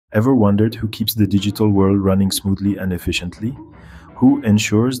Ever wondered who keeps the digital world running smoothly and efficiently? Who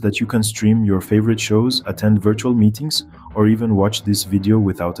ensures that you can stream your favorite shows, attend virtual meetings, or even watch this video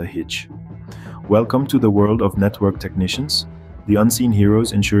without a hitch? Welcome to the world of network technicians, the unseen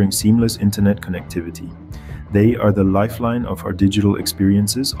heroes ensuring seamless internet connectivity. They are the lifeline of our digital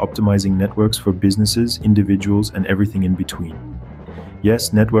experiences, optimizing networks for businesses, individuals, and everything in between.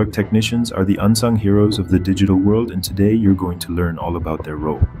 Yes, network technicians are the unsung heroes of the digital world, and today you're going to learn all about their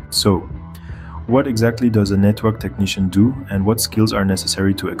role. So, what exactly does a network technician do, and what skills are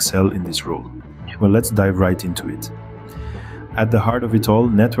necessary to excel in this role? Well, let's dive right into it. At the heart of it all,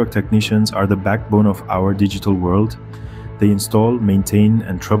 network technicians are the backbone of our digital world. They install, maintain,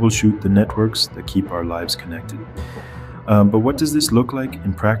 and troubleshoot the networks that keep our lives connected. But what does this look like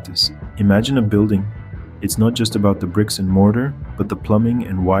in practice? Imagine a building. It's not just about the bricks and mortar, but the plumbing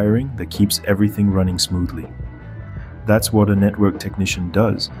and wiring that keeps everything running smoothly. That's what a network technician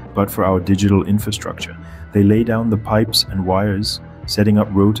does, but for our digital infrastructure. They lay down the pipes and wires, setting up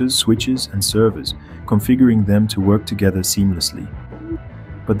routers, switches, and servers, configuring them to work together seamlessly.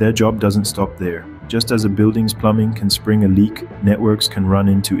 But their job doesn't stop there. Just as a building's plumbing can spring a leak, networks can run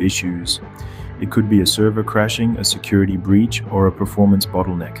into issues. It could be a server crashing, a security breach, or a performance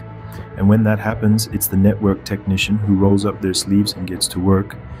bottleneck. And when that happens, it's the network technician who rolls up their sleeves and gets to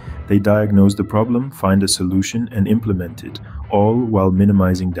work. They diagnose the problem, find a solution, and implement it, all while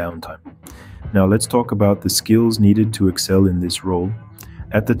minimizing downtime. Now let's talk about the skills needed to excel in this role.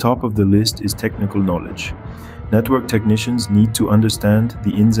 At the top of the list is technical knowledge. Network technicians need to understand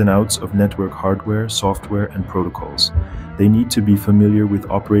the ins and outs of network hardware, software, and protocols. They need to be familiar with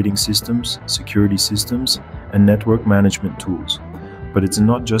operating systems, security systems, and network management tools. But it's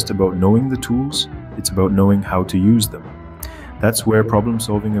not just about knowing the tools, it's about knowing how to use them. That's where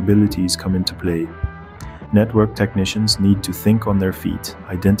problem-solving abilities come into play. Network technicians need to think on their feet,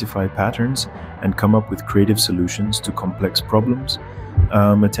 identify patterns, and come up with creative solutions to complex problems.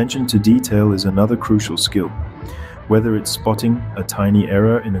 Attention to detail is another crucial skill. Whether it's spotting a tiny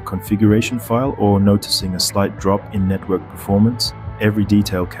error in a configuration file or noticing a slight drop in network performance, every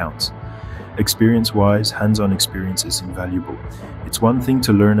detail counts. Experience-wise, hands-on experience is invaluable. It's one thing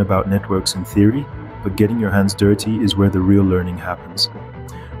to learn about networks in theory, but getting your hands dirty is where the real learning happens.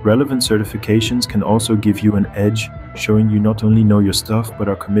 Relevant certifications can also give you an edge, showing you not only know your stuff, but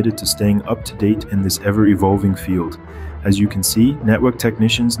are committed to staying up to date in this ever-evolving field. As you can see, network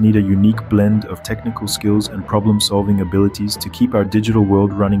technicians need a unique blend of technical skills and problem-solving abilities to keep our digital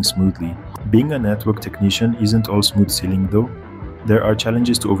world running smoothly. Being a network technician isn't all smooth sailing though. There are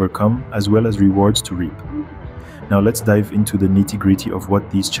challenges to overcome as well as rewards to reap. Now let's dive into the nitty-gritty of what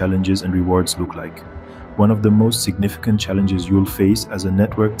these challenges and rewards look like. One of the most significant challenges you'll face as a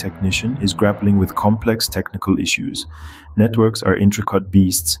network technician is grappling with complex technical issues. Networks are intricate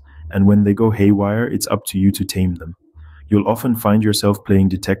beasts, and when they go haywire, it's up to you to tame them. You'll often find yourself playing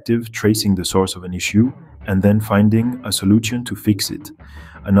detective, tracing the source of an issue, and then finding a solution to fix it.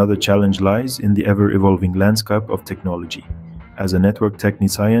 Another challenge lies in the ever-evolving landscape of technology. As a network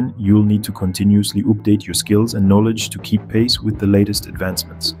technician, you'll need to continuously update your skills and knowledge to keep pace with the latest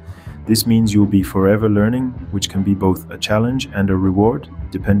advancements. This means you'll be forever learning, which can be both a challenge and a reward,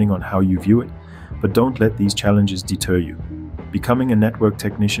 depending on how you view it. But don't let these challenges deter you. Becoming a network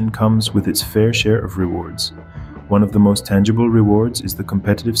technician comes with its fair share of rewards. One of the most tangible rewards is the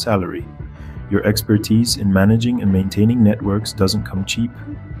competitive salary. Your expertise in managing and maintaining networks doesn't come cheap,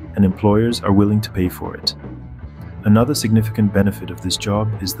 and employers are willing to pay for it. Another significant benefit of this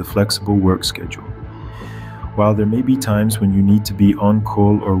job is the flexible work schedule. While there may be times when you need to be on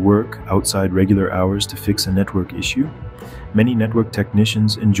call or work outside regular hours to fix a network issue, many network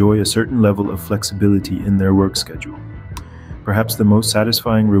technicians enjoy a certain level of flexibility in their work schedule. Perhaps the most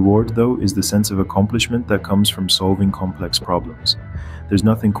satisfying reward, though, is the sense of accomplishment that comes from solving complex problems. There's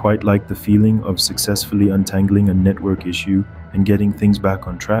nothing quite like the feeling of successfully untangling a network issue and getting things back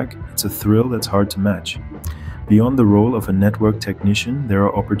on track. It's a thrill that's hard to match. Beyond the role of a network technician, there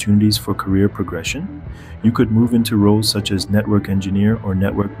are opportunities for career progression. You could move into roles such as network engineer or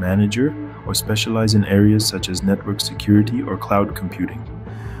network manager, or specialize in areas such as network security or cloud computing.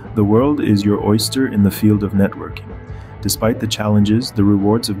 The world is your oyster in the field of networking. Despite the challenges, the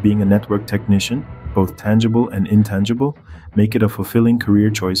rewards of being a network technician, both tangible and intangible, make it a fulfilling career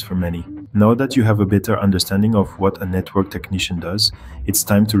choice for many. Now that you have a better understanding of what a network technician does, it's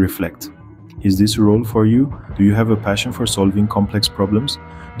time to reflect. Is this a role for you? Do you have a passion for solving complex problems?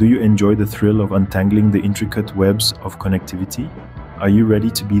 Do you enjoy the thrill of untangling the intricate webs of connectivity? Are you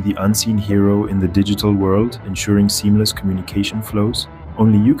ready to be the unseen hero in the digital world, ensuring seamless communication flows?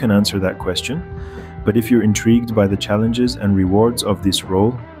 Only you can answer that question. But if you're intrigued by the challenges and rewards of this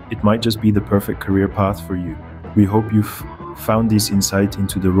role, it might just be the perfect career path for you. We hope you've found this insight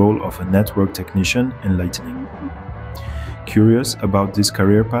into the role of a network technician enlightening. Curious about this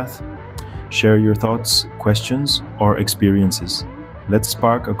career path? Share your thoughts, questions, or experiences. Let's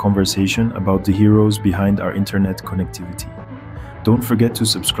spark a conversation about the heroes behind our internet connectivity. Don't forget to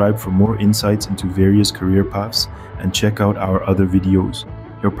subscribe for more insights into various career paths and check out our other videos.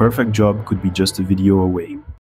 Your perfect job could be just a video away.